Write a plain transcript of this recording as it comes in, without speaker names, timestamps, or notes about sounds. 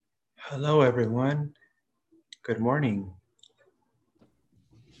Hello, everyone. Good morning.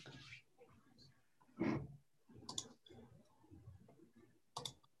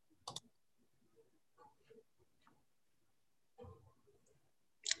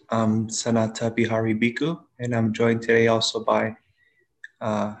 I'm Sanata Bihari Bhikkhu, and I'm joined today also by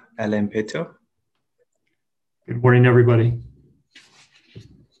Ellen Pito. Good morning, everybody.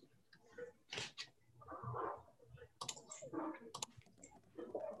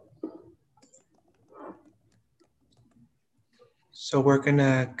 So we're going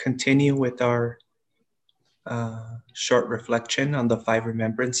to continue with our short reflection on the five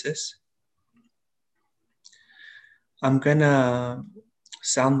remembrances. I'm going to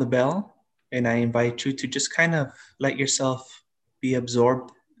sound the bell, and I invite you to just kind of let yourself be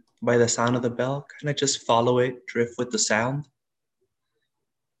absorbed by the sound of the bell, kind of just follow it, drift with the sound.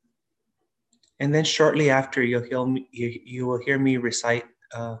 And then shortly after, you will hear me recite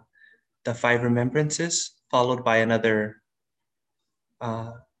the five remembrances, followed by another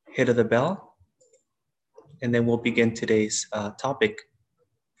hit of the bell. And then we'll begin today's topic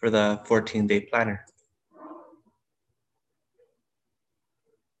for the 14-day planner.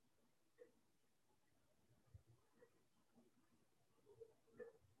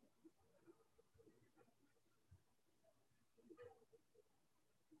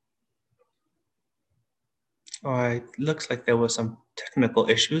 All right, looks like there was some technical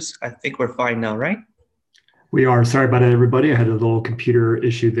issues. I think we're fine now, right? We are. Sorry about it, everybody. I had a little computer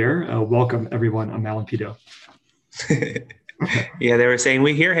issue there. Welcome, everyone. I'm Alan Pito. Yeah, they were saying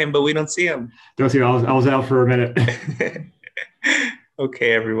we hear him, but we don't see him. Don't see. I was out for a minute.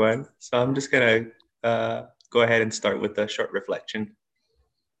 Okay, everyone. So I'm just gonna go ahead and start with a short reflection.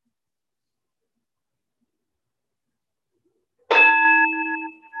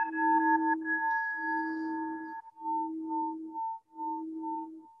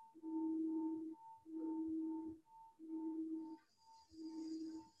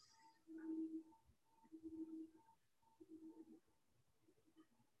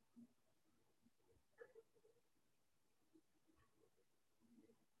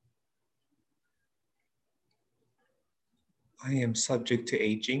 I am subject to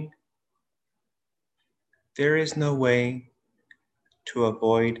aging. There is no way to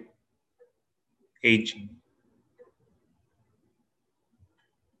avoid aging.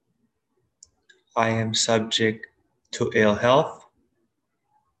 I am subject to ill health.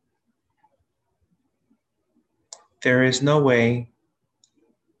 There is no way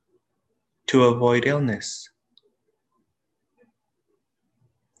to avoid illness.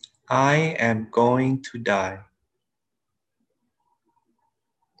 I am going to die.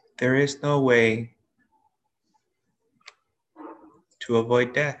 There is no way to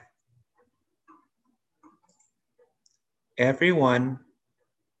avoid death. Everyone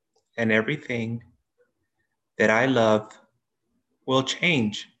and everything that I love will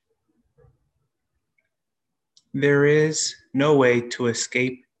change. There is no way to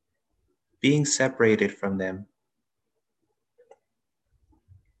escape being separated from them.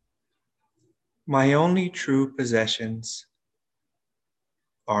 My only true possessions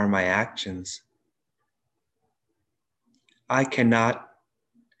are my actions. I cannot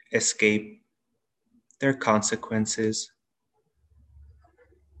escape their consequences.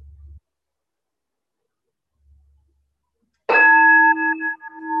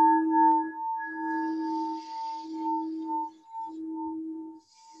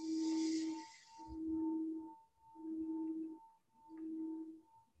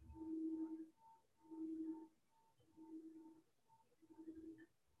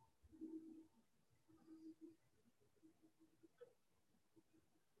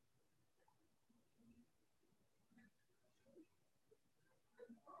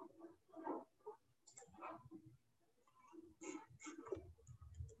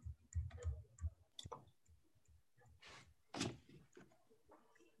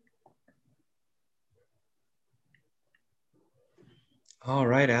 All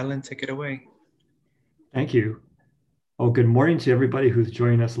right, Alan, take it away. Thank you. Well, good morning to everybody who's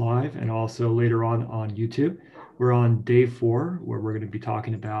joining us live and also later on YouTube. We're on day 4, where we're going to be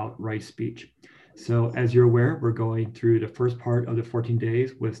talking about right speech. So as you're aware, we're going through the first part of the 14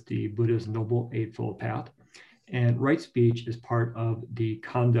 days with the Buddha's Noble Eightfold Path. And right speech is part of the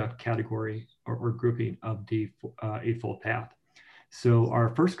conduct category or grouping of the Eightfold Path. So our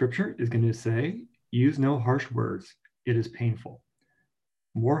first scripture is going to say, use no harsh words, it is painful.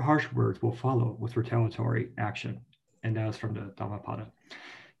 More harsh words will follow with retaliatory action. And that is from the Dhammapada.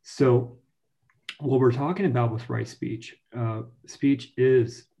 So what we're talking about with right speech, speech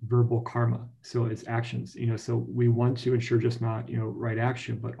is verbal karma. So it's actions, so we want to ensure just not, right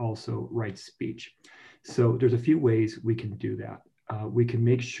action, but also right speech. So there's a few ways we can do that. We can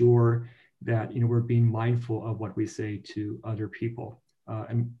make sure that, we're being mindful of what we say to other people.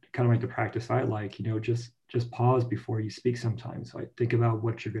 And kind of like the practice I like, just pause before you speak sometimes. Like think about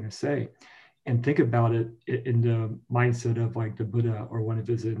what you're going to say and think about it in the mindset of like the Buddha or one of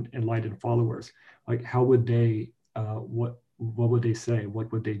his enlightened followers. Like how would they, what would they say?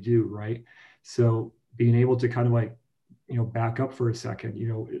 What would they do, right? So being able to kind of like, back up for a second,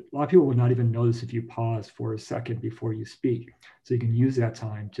 a lot of people would not even notice if you pause for a second before you speak. So you can use that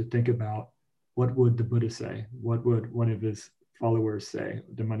time to think about what would the Buddha say? What would one of his followers say,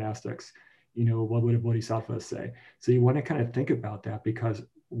 the monastics? What would a bodhisattva say? So you want to kind of think about that because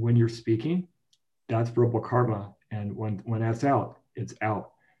when you're speaking, that's verbal karma. And when that's out, it's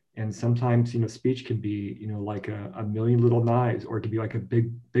out. And sometimes, speech can be, like a million little knives, or it could be like a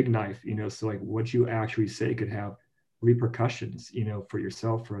big knife, so like what you actually say could have repercussions, for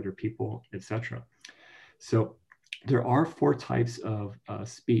yourself, for other people, etc. So there are 4 types of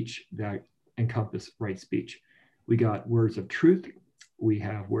speech that encompass right speech. We got words of truth, we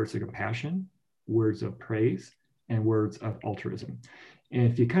have words of compassion, words of praise, and words of altruism. And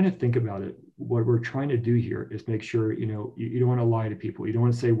if you kind of think about it, what we're trying to do here is make sure, you don't want to lie to people. You don't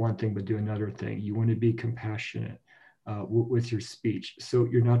want to say one thing but do another thing. You want to be compassionate with your speech. So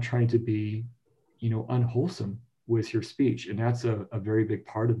you're not trying to be, unwholesome with your speech. And that's a very big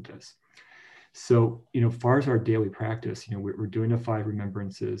part of this. So, far as our daily practice, we're doing the 5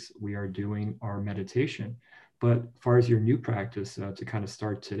 remembrances, we are doing our meditation. But far as your new practice to kind of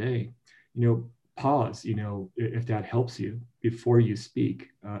start today, pause, if that helps you before you speak,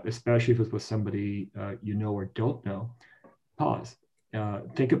 especially if it's with somebody or don't know, pause.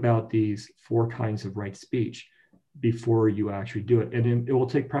 Think about these 4 kinds of right speech before you actually do it. And then it will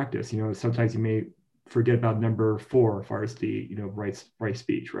take practice. Sometimes you may forget about number 4 as far as the, right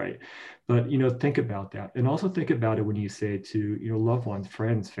speech, right? But, think about that. And also think about it when you say it to, loved ones,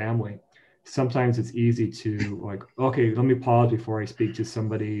 friends, family. Sometimes it's easy to like, okay, let me pause before I speak to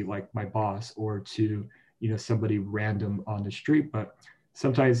somebody like my boss or to, somebody random on the street. But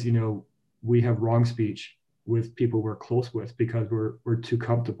sometimes, we have wrong speech with people we're close with because we're too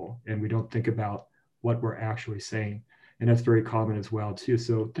comfortable and we don't think about what we're actually saying. And that's very common as well too.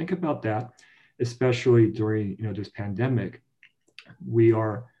 So think about that, especially during, this pandemic. We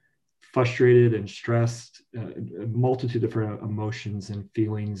are frustrated and stressed, a multitude of different emotions and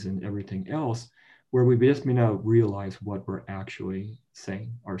feelings and everything else, where we just may not realize what we're actually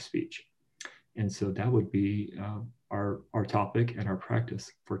saying, our speech. And so that would be our topic and our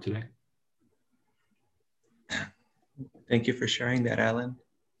practice for today. Thank you for sharing that, Alan.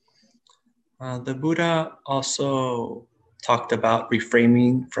 The Buddha also talked about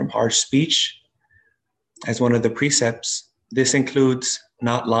refraining from harsh speech as one of the precepts. This includes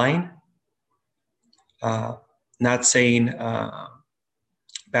not lying, not saying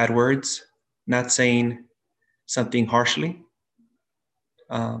bad words, not saying something harshly,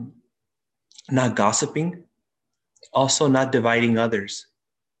 not gossiping, also not dividing others.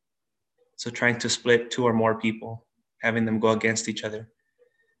 So trying to split 2 or more people, having them go against each other.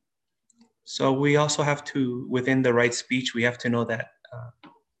 So we also have to, within the right speech, we have to know that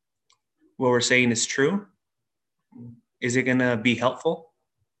what we're saying is true. Is it gonna be helpful?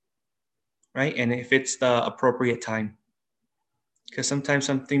 Right? And if it's the appropriate time. Because sometimes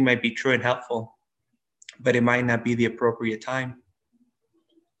something might be true and helpful, but it might not be the appropriate time.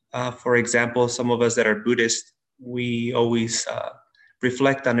 For example, some of us that are Buddhist, we always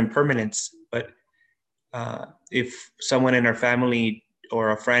reflect on impermanence. But if someone in our family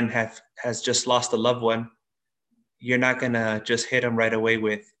or a friend has just lost a loved one, you're not gonna just hit them right away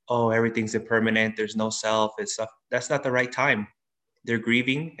with, oh, everything's impermanent, there's no self, it's stuff. That's not the right time. They're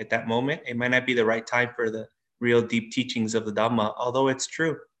grieving at that moment. It might not be the right time for the real deep teachings of the Dhamma, although it's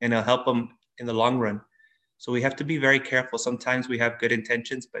true and it'll help them in the long run. So we have to be very careful. Sometimes we have good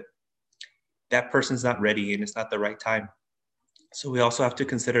intentions, but that person's not ready and it's not the right time. So we also have to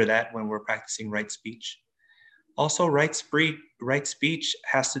consider that when we're practicing right speech. Also, right speech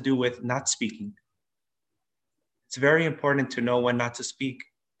has to do with not speaking. It's very important to know when not to speak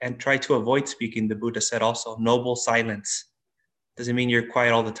and try to avoid speaking. The Buddha said also, noble silence. Doesn't mean you're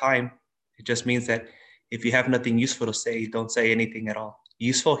quiet all the time. It just means that if you have nothing useful to say, don't say anything at all.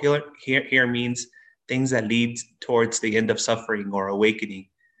 Useful here means things that lead towards the end of suffering or awakening,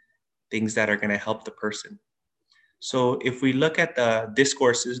 things that are going to help the person. So if we look at the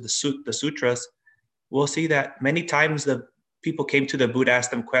discourses, the sutras, we'll see that many times the people came to the Buddha,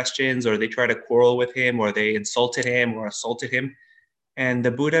 asked them questions, or they tried to quarrel with him, or they insulted him or assaulted him, and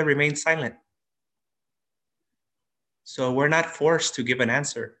the Buddha remained silent. So we're not forced to give an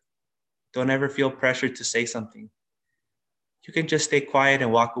answer. Don't ever feel pressured to say something. You can just stay quiet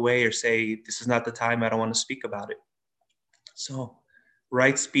and walk away, or say, this is not the time, I don't want to speak about it. So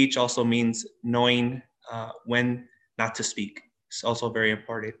right speech also means knowing when not to speak. It's also very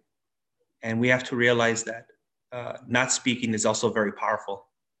important. And we have to realize that not speaking is also very powerful.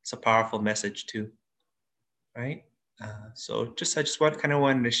 It's a powerful message too, right? So I just kind of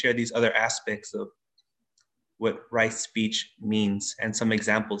wanted to share these other aspects of what right speech means and some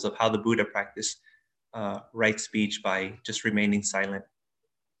examples of how the Buddha practiced right speech by just remaining silent.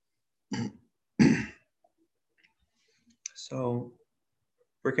 So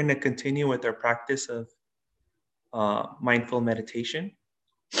we're going to continue with our practice of mindful meditation,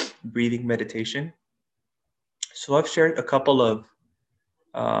 breathing meditation. So I've shared a couple of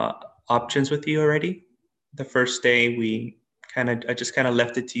options with you already. The first day I just kind of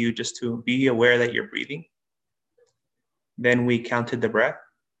left it to you just to be aware that you're breathing. Then we counted the breath.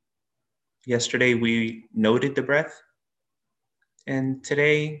 Yesterday we noted the breath. And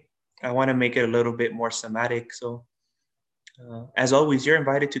today I want to make it a little bit more somatic. So as always, you're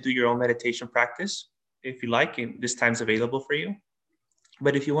invited to do your own meditation practice if you like, and this time's available for you.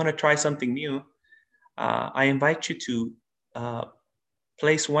 But if you want to try something new, I invite you to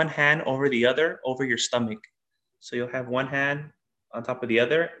place one hand over the other over your stomach. So you'll have one hand on top of the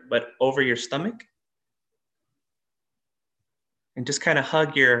other, but over your stomach. And just kind of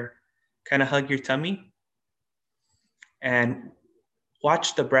hug your tummy and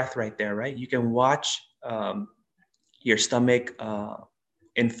watch the breath right there, right? You can watch your stomach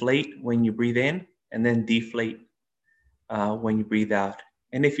inflate when you breathe in and then deflate when you breathe out.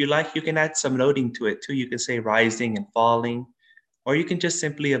 And if you like, you can add some noting to it too. You can say rising and falling, or you can just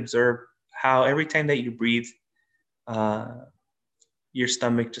simply observe how every time that you breathe, your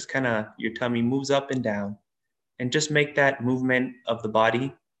stomach just your tummy moves up and down, and just make that movement of the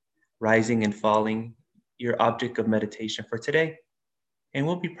body, rising and falling, your object of meditation for today. And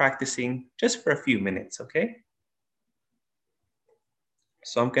we'll be practicing just for a few minutes, okay?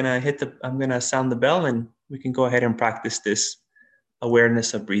 So I'm gonna sound the bell, and we can go ahead and practice this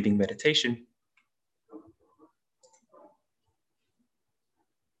awareness of breathing meditation.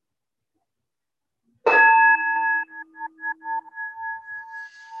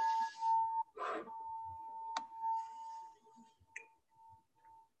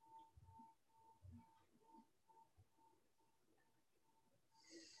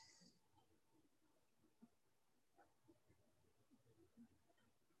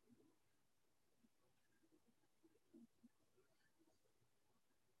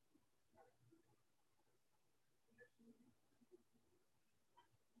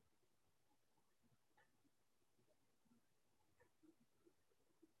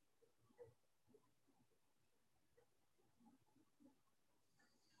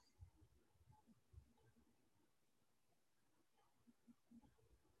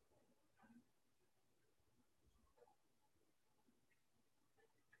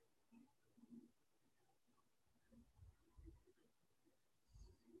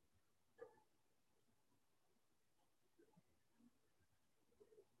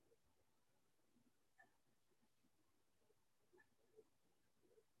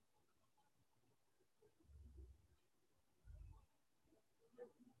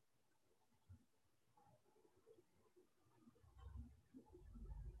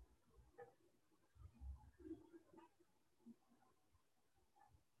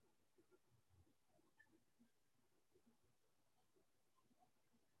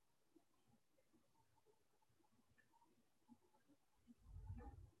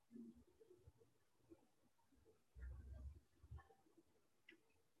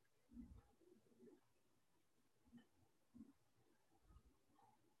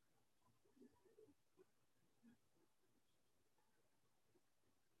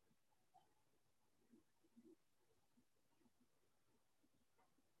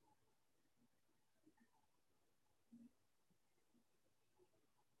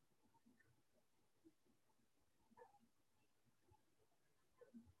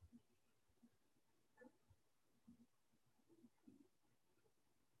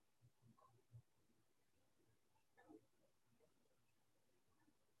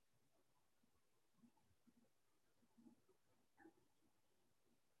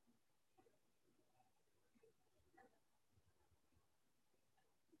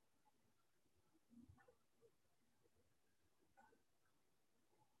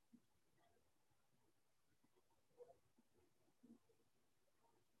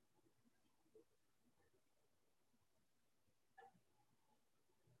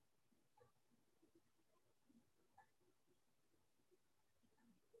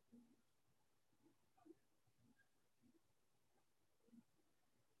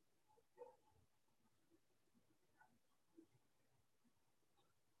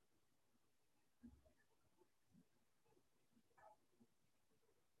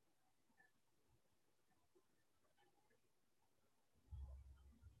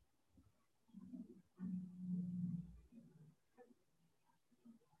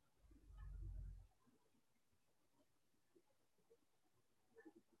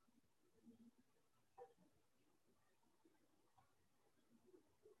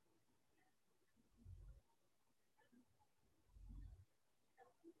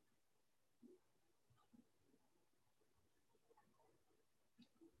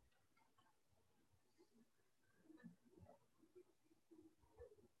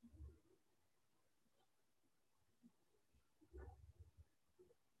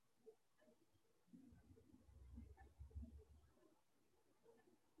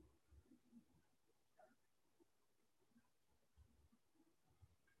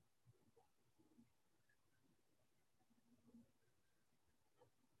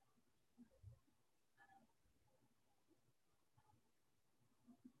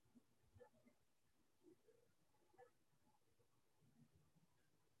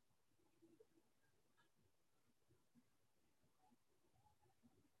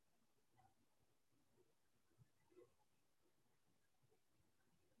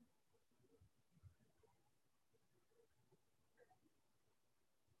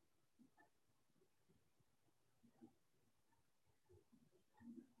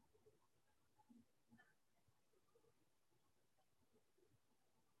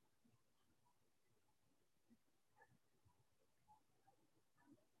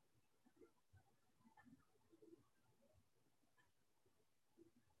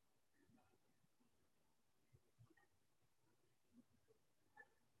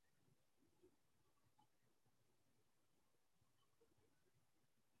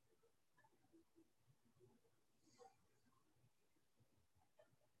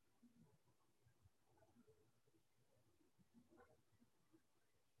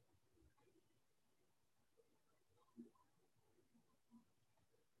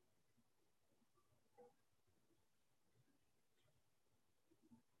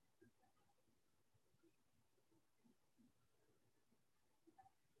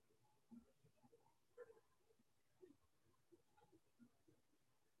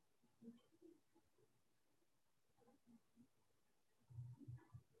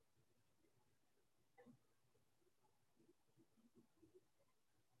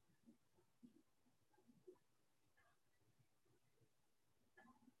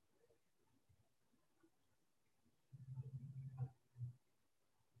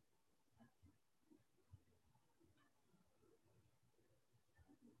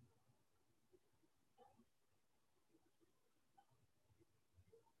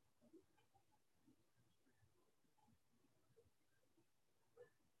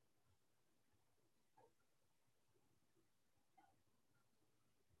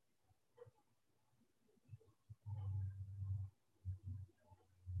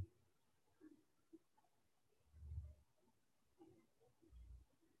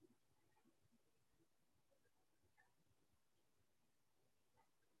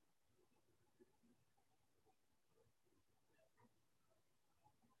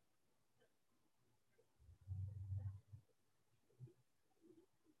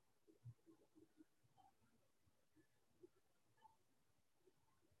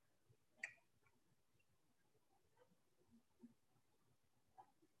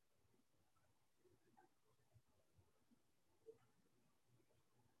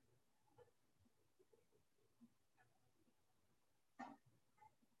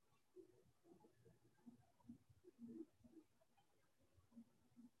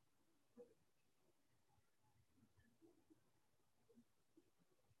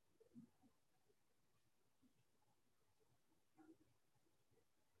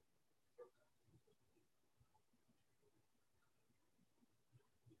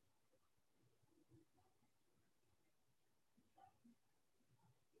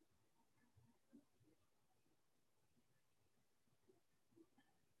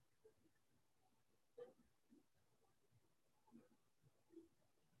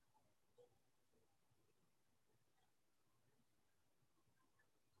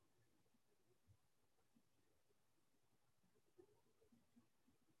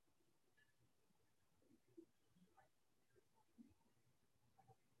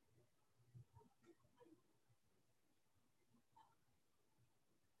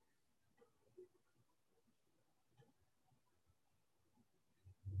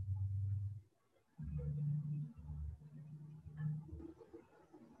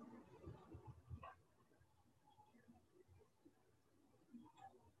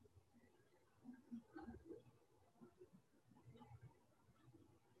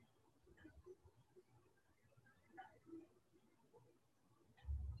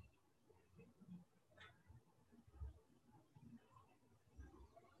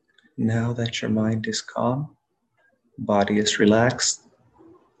 Now that your mind is calm, body is relaxed,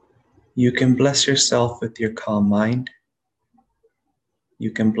 you can bless yourself with your calm mind. You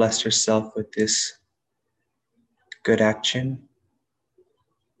can bless yourself with this good action.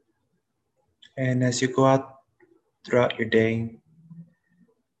 And as you go out throughout your day,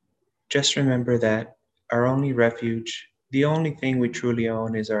 just remember that our only refuge, the only thing we truly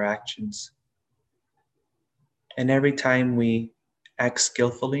own, is our actions. And every time we act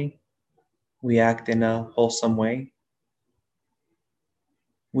skillfully, we act in a wholesome way,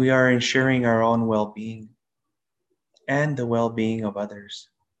 we are ensuring our own well-being and the well-being of others.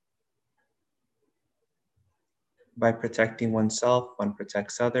 By protecting oneself, one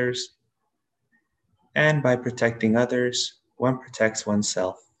protects others, and by protecting others, one protects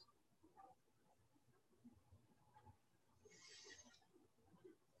oneself.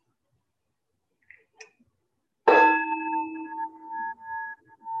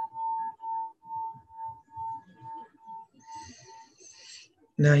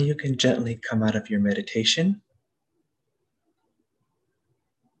 Now you can gently come out of your meditation.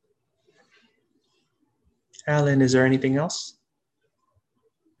 Alan, is there anything else?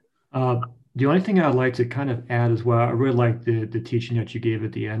 The only thing I'd like to kind of add as well, I really like the teaching that you gave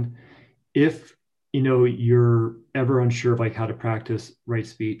at the end. If you're ever unsure of like how to practice right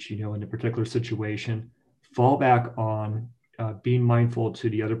speech, in a particular situation, fall back on being mindful to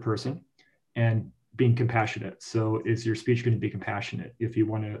the other person and being compassionate. So is your speech going to be compassionate if you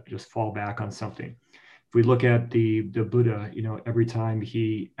want to just fall back on something? If we look at the Buddha, every time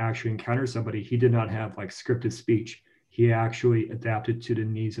he actually encountered somebody, he did not have like scripted speech. He actually adapted to the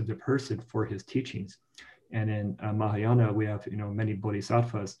needs of the person for his teachings. And in Mahayana, we have many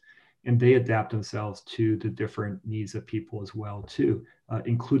bodhisattvas, and they adapt themselves to the different needs of people as well too,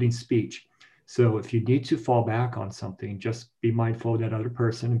 including speech. So if you need to fall back on something, just be mindful of that other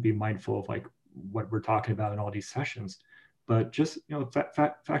person and be mindful of like what we're talking about in all these sessions. But just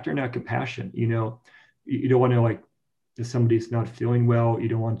factor in that compassion. You don't want to like, if somebody's not feeling well, you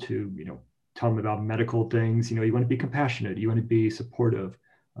don't want to tell them about medical things. You want to be compassionate, you want to be supportive,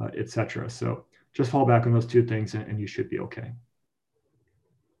 etc. So just fall back on those two things and you should be okay.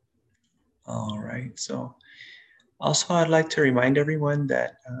 All right. So also I'd like to remind everyone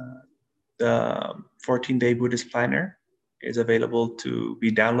that the 14-day Buddhist planner is available to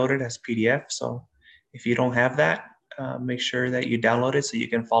be downloaded as PDF. So if you don't have that, make sure that you download it so you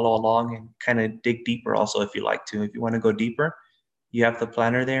can follow along and kind of dig deeper also if you like to. If you want to go deeper, you have the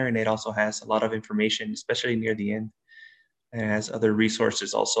planner there, and it also has a lot of information, especially near the end. And it has other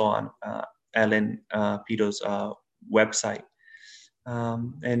resources also on Ellen Pito's website.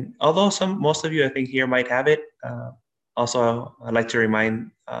 And although most of you I think here might have it, also I'd like to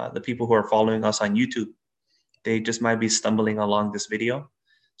remind the people who are following us on YouTube, they just might be stumbling along this video.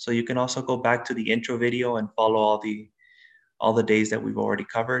 So you can also go back to the intro video and follow all the days that we've already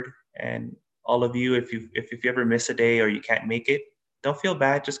covered. And all of you, if you ever miss a day or you can't make it, don't feel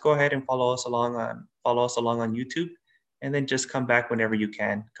bad. Just go ahead and follow us along on YouTube, and then just come back whenever you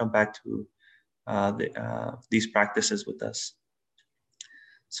can. Come back to these practices with us.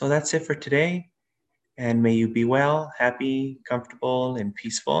 So that's it for today. And may you be well, happy, comfortable, and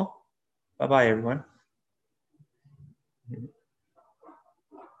peaceful. Bye-bye, everyone.